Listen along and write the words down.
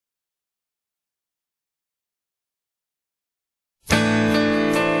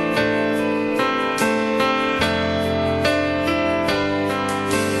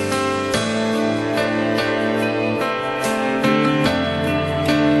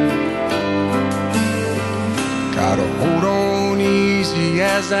Try to hold on easy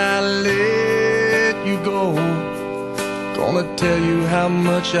as I let you go. Gonna tell you how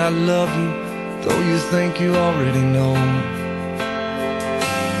much I love you, though you think you already know.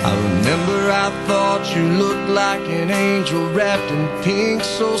 I remember I thought you looked like an angel wrapped in pink,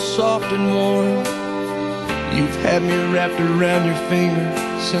 so soft and warm. You've had me wrapped around your finger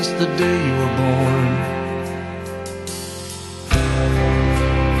since the day you were born.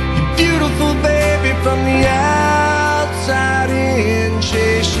 You're beautiful, baby, from the outside in.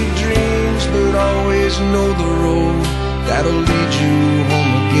 Chase your dreams, but always know the road that'll lead you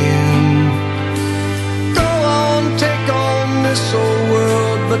home again. Go on, take on this old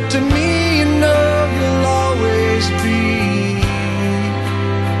world, but to me, you know you'll always be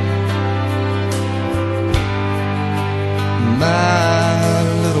my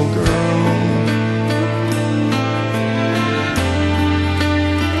little girl.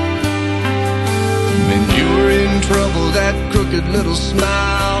 When you were in trouble, that crooked little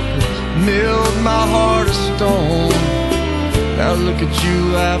smile milled my heart of stone. Now look at you,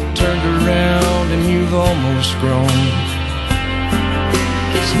 I've turned around and you've almost grown.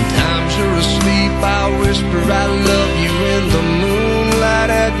 Sometimes you're asleep, I whisper I love you in the moonlight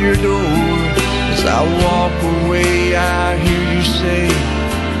at your door. As I walk away, I hear you say,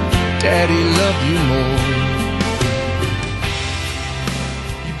 Daddy, love you more.